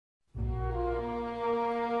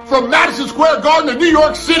from Madison Square Garden to New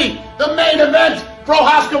York City. The main event,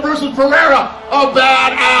 Prochazka versus Pereira. A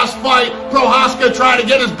badass fight. Prochazka trying to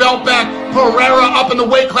get his belt back. Pereira up in the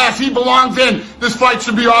weight class he belongs in. This fight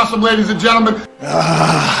should be awesome, ladies and gentlemen.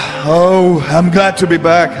 Oh, I'm glad to be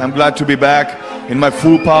back. I'm glad to be back in my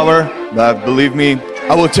full power. But believe me,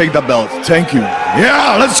 I will take the belt. Thank you.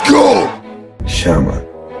 Yeah, let's go! Shama.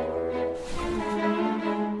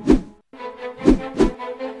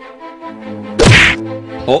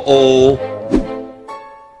 Uh-oh.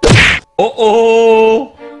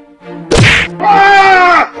 Uh-oh.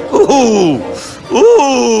 Ah! Ooh.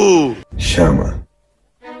 Ooh. Shama.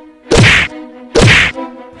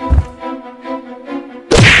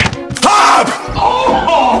 Pop!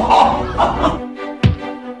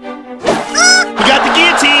 He got the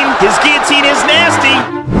guillotine. His guillotine is nasty.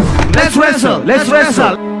 Let's wrestle. Let's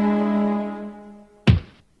wrestle.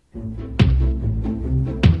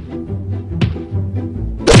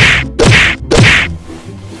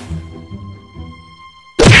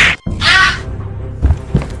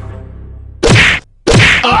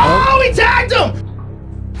 Oh, he tagged him!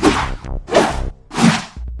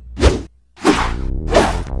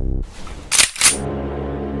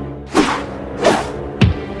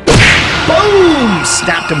 Boom!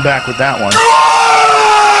 Snapped him back with that one.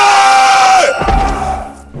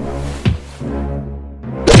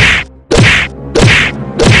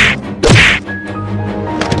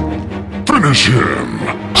 Finish him.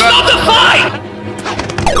 Stop the fight!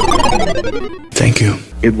 Thank you.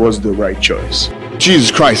 It was the right choice.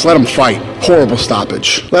 Jesus Christ, let him fight. Horrible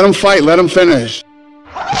stoppage. Let him fight, let him finish.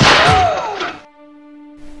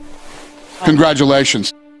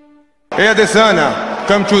 Congratulations. Hey, Adesanya,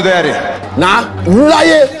 come true, daddy.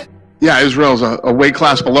 Yeah, Israel's a weight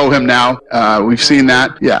class below him now. We've seen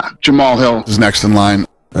that. Yeah, Jamal Hill is next in line.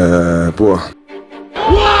 Boy.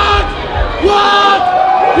 What?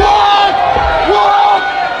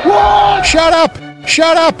 Shut up!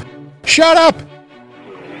 Shut up! Shut up!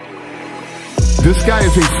 This guy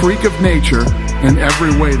is a freak of nature in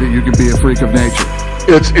every way that you can be a freak of nature.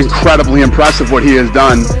 It's incredibly impressive what he has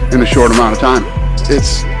done in a short amount of time.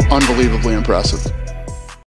 It's unbelievably impressive.